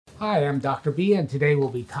Hi, I'm Dr. B, and today we'll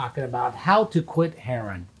be talking about how to quit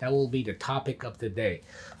heroin. That will be the topic of the day.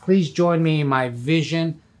 Please join me in my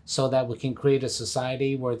vision so that we can create a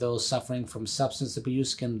society where those suffering from substance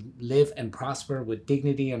abuse can live and prosper with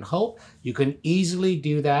dignity and hope. You can easily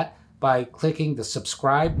do that by clicking the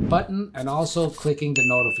subscribe button and also clicking the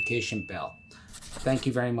notification bell. Thank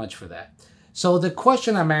you very much for that. So the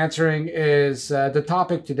question I'm answering is, the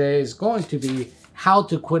topic today is going to be how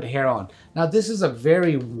to quit heroin. Now, this is a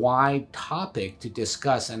very wide topic to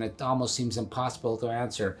discuss, and it almost seems impossible to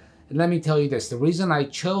answer. And let me tell you this, the reason I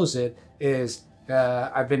chose it is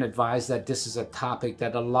I've been advised that this is a topic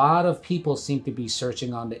that a lot of people seem to be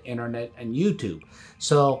searching on the internet and YouTube.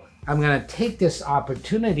 So I'm gonna take this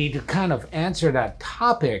opportunity to kind of answer that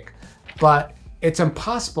topic, but it's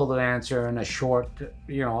impossible to answer in a short,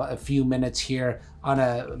 a few minutes here on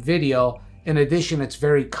a video. In addition, it's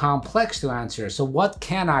very complex to answer. So what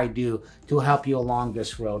can I do to help you along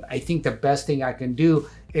this road? I think the best thing I can do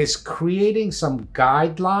is creating some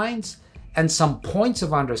guidelines and some points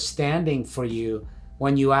of understanding for you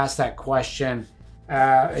when you ask that question.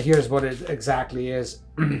 Here's what it exactly is.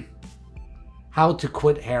 How to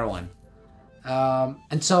quit heroin.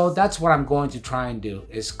 And so that's what I'm going to try and do,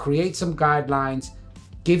 is create some guidelines,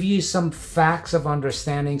 give you some facts of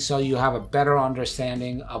understanding so you have a better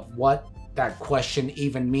understanding of what that question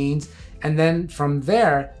even means. And then from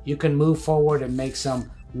there, you can move forward and make some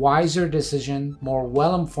wiser decisions, more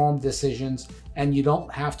well-informed decisions, and you don't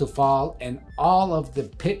have to fall in all of the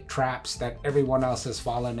pit traps that everyone else has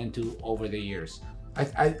fallen into over the years.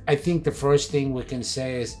 I think the first thing we can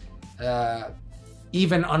say is,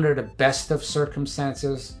 even under the best of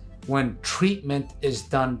circumstances, when treatment is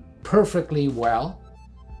done perfectly well,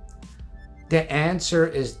 the answer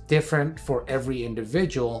is different for every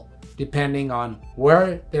individual depending on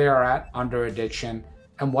where they are at under addiction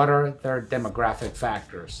and what are their demographic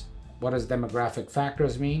factors. What does demographic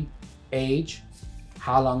factors mean? Age,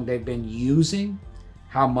 how long they've been using,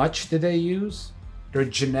 how much do they use, their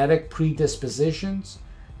genetic predispositions,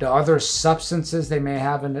 the other substances they may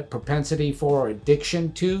have a propensity for or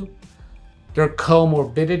addiction to, their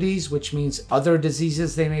comorbidities, which means other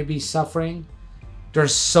diseases they may be suffering, their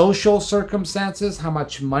social circumstances, how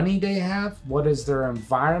much money they have, what is their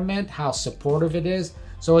environment, how supportive it is.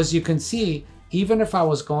 So as you can see, even if I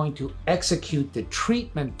was going to execute the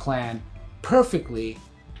treatment plan perfectly,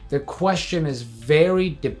 the question is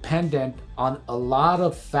very dependent on a lot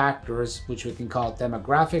of factors, which we can call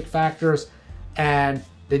demographic factors, and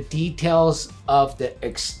the details of the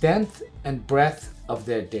extent and breadth of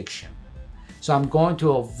the addiction. So I'm going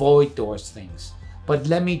to avoid those things. But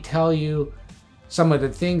let me tell you some of the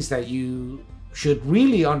things that you should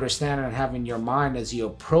really understand and have in your mind as you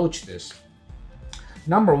approach this.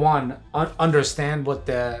 Number one, understand what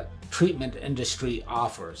the treatment industry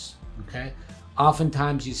offers, okay?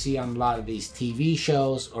 Oftentimes you see on a lot of these TV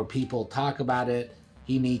shows or people talk about it,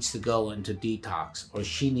 he needs to go into detox or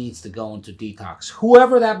she needs to go into detox,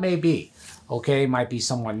 whoever that may be, okay? It might be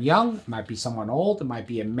someone young, it might be someone old, it might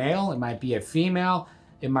be a male, it might be a female,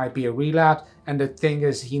 it might be a relapse, and the thing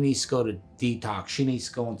is, he needs to go to detox. She needs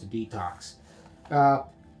to go into detox.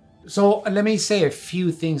 So let me say a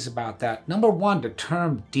few things about that. Number one, the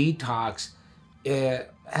term detox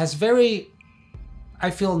has very,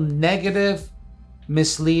 I feel, negative,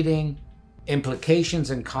 misleading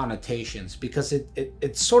implications and connotations, because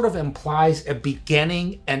it sort of implies a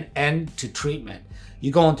beginning and end to treatment.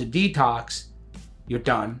 You go into detox, you're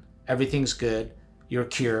done, everything's good, you're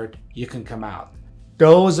cured, you can come out.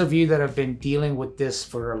 Those of you that have been dealing with this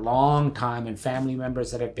for a long time and family members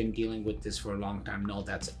that have been dealing with this for a long time know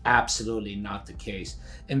that's absolutely not the case.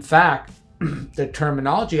 In fact, the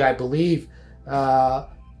terminology, I believe, the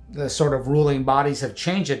sort of ruling bodies have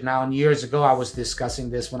changed it now. And years ago, I was discussing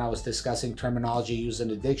this when I was discussing terminology used in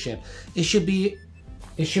addiction. It should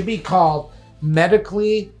be called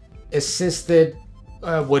medically assisted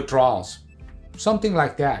withdrawals. Something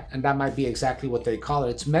like that, and that might be exactly what they call it.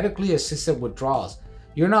 It's medically assisted withdrawals.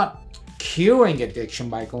 You're not curing addiction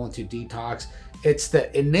by going to detox. It's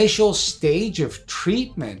the initial stage of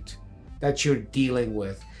treatment that you're dealing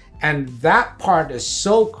with. And that part is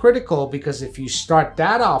so critical, because if you start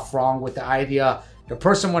that off wrong with the idea, the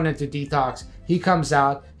person went into detox, he comes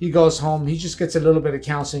out, he goes home, he just gets a little bit of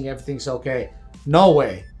counseling, everything's okay. No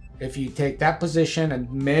way. If you take that position,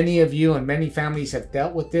 and many of you and many families have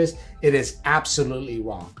dealt with this, it is absolutely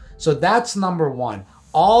wrong. So that's number one.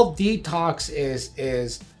 All detox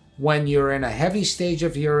is when you're in a heavy stage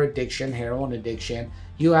of your addiction, heroin addiction,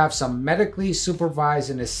 you have some medically supervised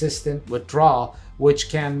and assisted withdrawal, which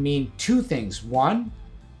can mean two things. One,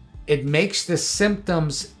 it makes the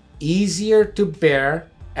symptoms easier to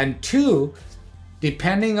bear And two,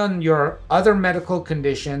 depending on your other medical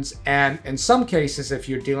conditions, and in some cases, if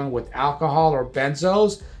you're dealing with alcohol or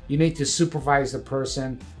benzos, you need to supervise the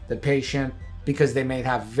patient, because they may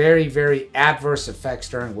have very, very adverse effects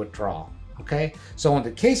during withdrawal. Okay? So in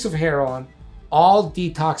the case of heroin, all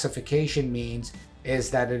detoxification means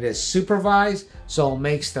is that it is supervised, so it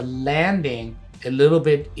makes the landing a little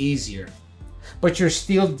bit easier. But you're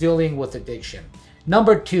still dealing with addiction.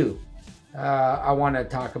 Number two, I want to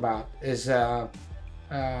talk about is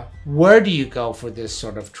where do you go for this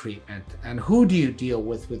sort of treatment, and who do you deal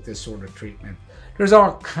with this sort of treatment? There's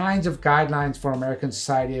all kinds of guidelines for American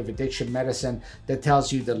Society of Addiction Medicine that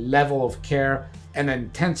tells you the level of care and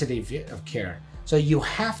intensity of care. So you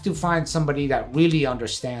have to find somebody that really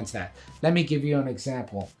understands that. Let me give you an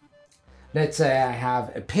example. Let's say I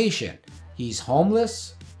have a patient. He's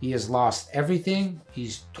homeless. He has lost everything.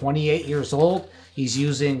 He's 28 years old. He's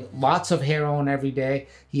using lots of heroin every day.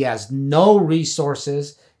 He has no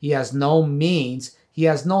resources. He has no means. He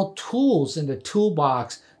has no tools in the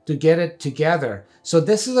toolbox to get it together. So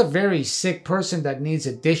this is a very sick person that needs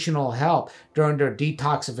additional help during their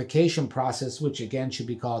detoxification process, which again should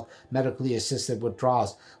be called medically assisted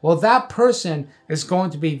withdrawals. Well, that person is going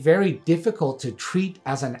to be very difficult to treat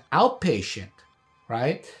as an outpatient,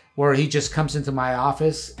 right? Where he just comes into my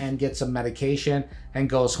office and gets some medication and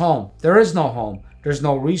goes home. There is no home. There's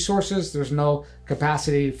no resources. There's no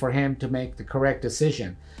capacity for him to make the correct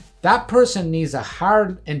decision. That person needs a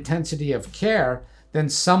higher intensity of care than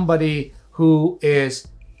somebody who is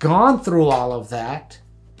gone through all of that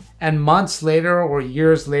and months later or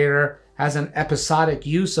years later has an episodic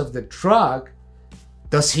use of the drug.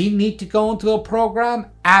 Does he need to go into a program?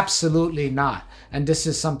 Absolutely not. And this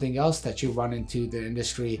is something else that you run into the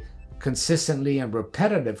industry consistently and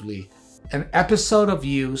repetitively. An episode of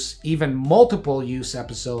use, even multiple use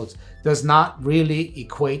episodes, does not really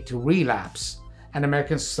equate to relapse. And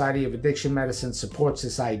American Society of Addiction Medicine supports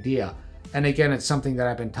this idea. And again, it's something that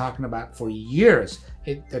I've been talking about for years.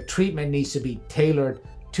 The treatment needs to be tailored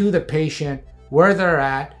to the patient, where they're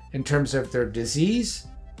at in terms of their disease,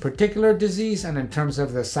 particular disease, and in terms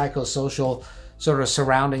of the psychosocial sort of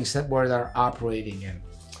surroundings where they're operating in.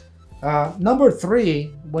 Number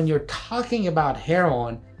three, when you're talking about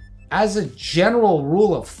heroin, as a general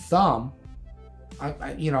rule of thumb,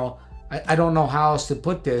 I don't know how else to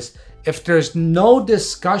put this. If there's no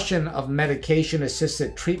discussion of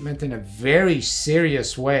medication-assisted treatment in a very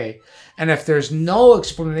serious way, and if there's no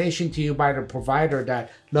explanation to you by the provider that,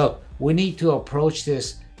 look, we need to approach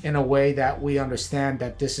this in a way that we understand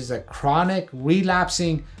that this is a chronic,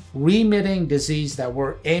 relapsing, remitting disease that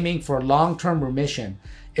we're aiming for long-term remission.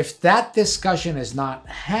 If that discussion is not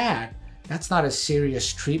had, that's not a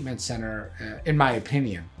serious treatment center, in my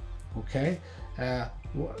opinion. Okay?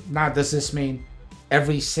 Now, does this mean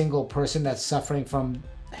every single person that's suffering from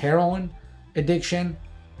heroin addiction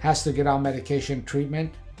has to get on medication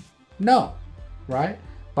treatment? No, right?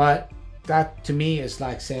 But that to me is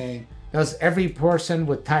like saying, does every person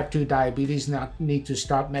with type 2 diabetes not need to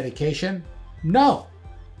start medication? No.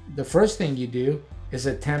 The first thing you do is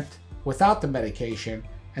attempt without the medication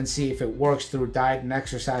and see if it works through diet and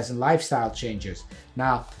exercise and lifestyle changes.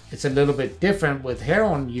 Now, it's a little bit different with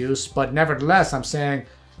heroin use, but nevertheless, I'm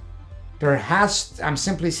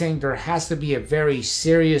simply saying there has to be a very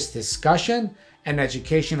serious discussion and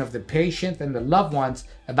education of the patient and the loved ones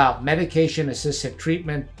about medication-assisted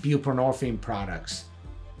treatment, buprenorphine products.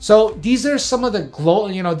 So these are some of the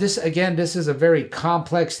this is a very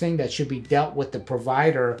complex thing that should be dealt with the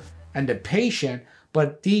provider and the patient,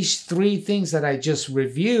 but these three things that I just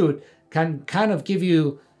reviewed can kind of give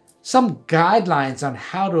you some guidelines on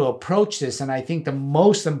how to approach this. And I think the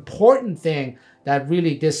most important thing that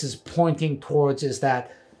really this is pointing towards is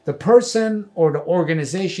that the person or the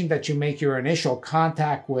organization that you make your initial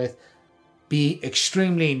contact with be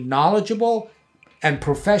extremely knowledgeable and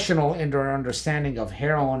professional in their understanding of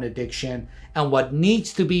heroin addiction and what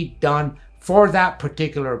needs to be done for that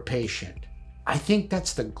particular patient. I think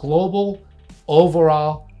that's the global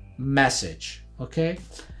overall message, okay?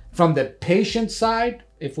 From the patient side,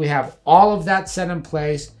 if we have all of that set in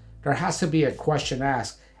place, there has to be a question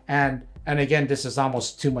asked. And again, this is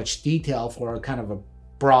almost too much detail for a kind of a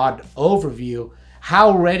broad overview.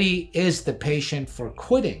 How ready is the patient for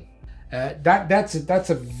quitting? That's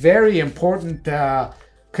a very important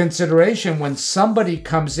consideration when somebody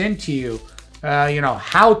comes into you,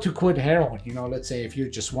 how to quit heroin. Let's say if you're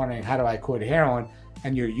just wondering, how do I quit heroin?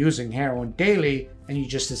 And you're using heroin daily and you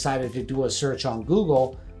just decided to do a search on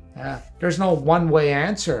Google, there's no one-way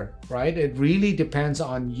answer, right? It really depends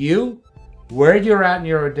on you, where you're at in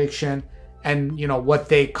your addiction, and what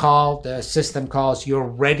the system calls your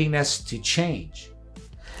readiness to change.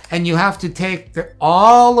 And you have to take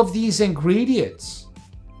all of these ingredients.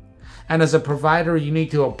 And as a provider, you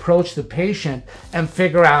need to approach the patient and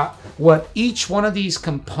figure out what each one of these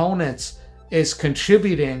components is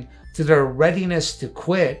contributing to their readiness to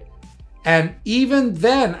quit. And even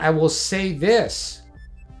then, I will say this,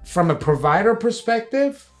 from a provider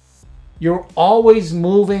perspective, you're always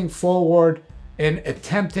moving forward in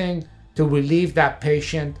attempting to relieve that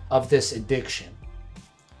patient of this addiction.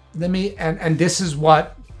 And this is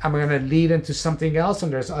what I'm going to lead into something else,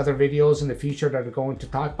 and there's other videos in the future that are going to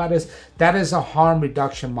talk about this. That is a harm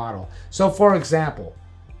reduction model. So for example,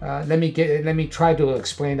 let me try to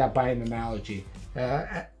explain that by an analogy.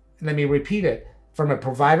 Let me repeat it. From a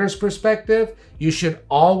provider's perspective, you should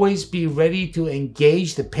always be ready to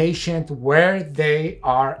engage the patient where they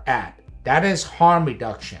are at. That is harm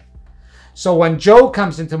reduction. So when Joe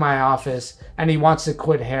comes into my office and he wants to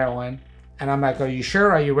quit heroin, and I'm like, are you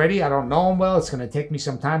sure? Are you ready? I don't know him well. It's going to take me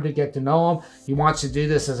some time to get to know him. He wants to do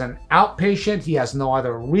this as an outpatient. He has no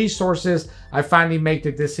other resources. I finally make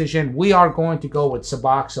the decision. We are going to go with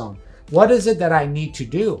Suboxone. What is it that I need to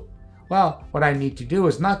do? Well, what I need to do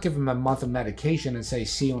is not give him a month of medication and say,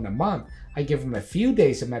 see you in a month. I give him a few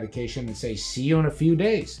days of medication and say, see you in a few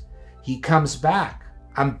days. He comes back.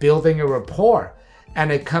 I'm building a rapport.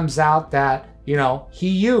 And it comes out that, he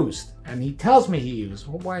used. And he tells me he used.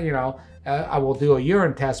 Well, I will do a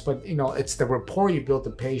urine test, but it's the rapport you build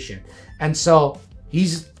the patient. And so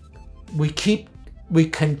we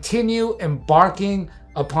continue embarking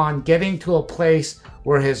upon getting to a place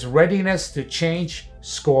where his readiness to change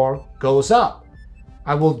score goes up.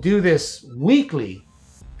 I will do this weekly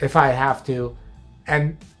if I have to,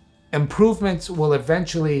 and improvements will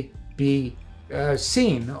eventually be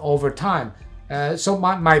seen over time. So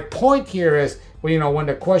my point here is, when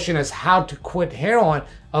the question is how to quit heroin,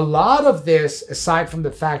 a lot of this, aside from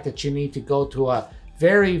the fact that you need to go to a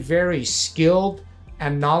very, very skilled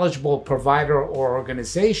and knowledgeable provider or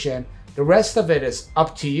organization, the rest of it is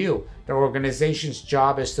up to you. The organization's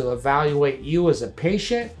job is to evaluate you as a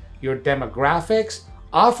patient, your demographics,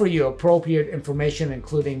 offer you appropriate information,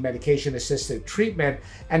 including medication-assisted treatment.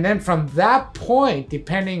 And then from that point,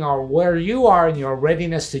 depending on where you are in your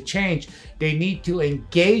readiness to change, they need to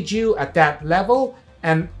engage you at that level.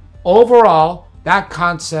 And overall, that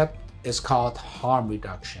concept is called harm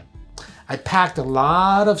reduction. I packed a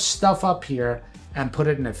lot of stuff up here and put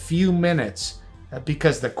it in a few minutes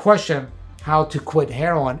because the question, how to quit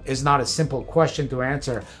heroin, is not a simple question to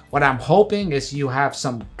answer. What I'm hoping is you have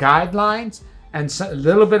some guidelines and a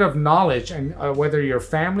little bit of knowledge, and whether you're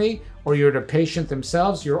family or you're the patient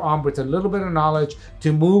themselves, you're armed with a little bit of knowledge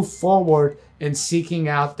to move forward in seeking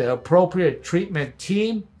out the appropriate treatment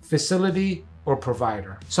team, facility, or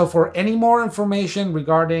provider. So for any more information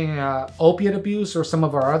regarding opiate abuse or some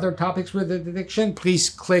of our other topics with addiction, please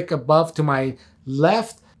click above to my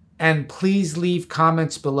left, and please leave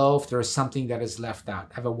comments below if there's something that is left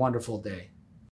out. Have a wonderful day.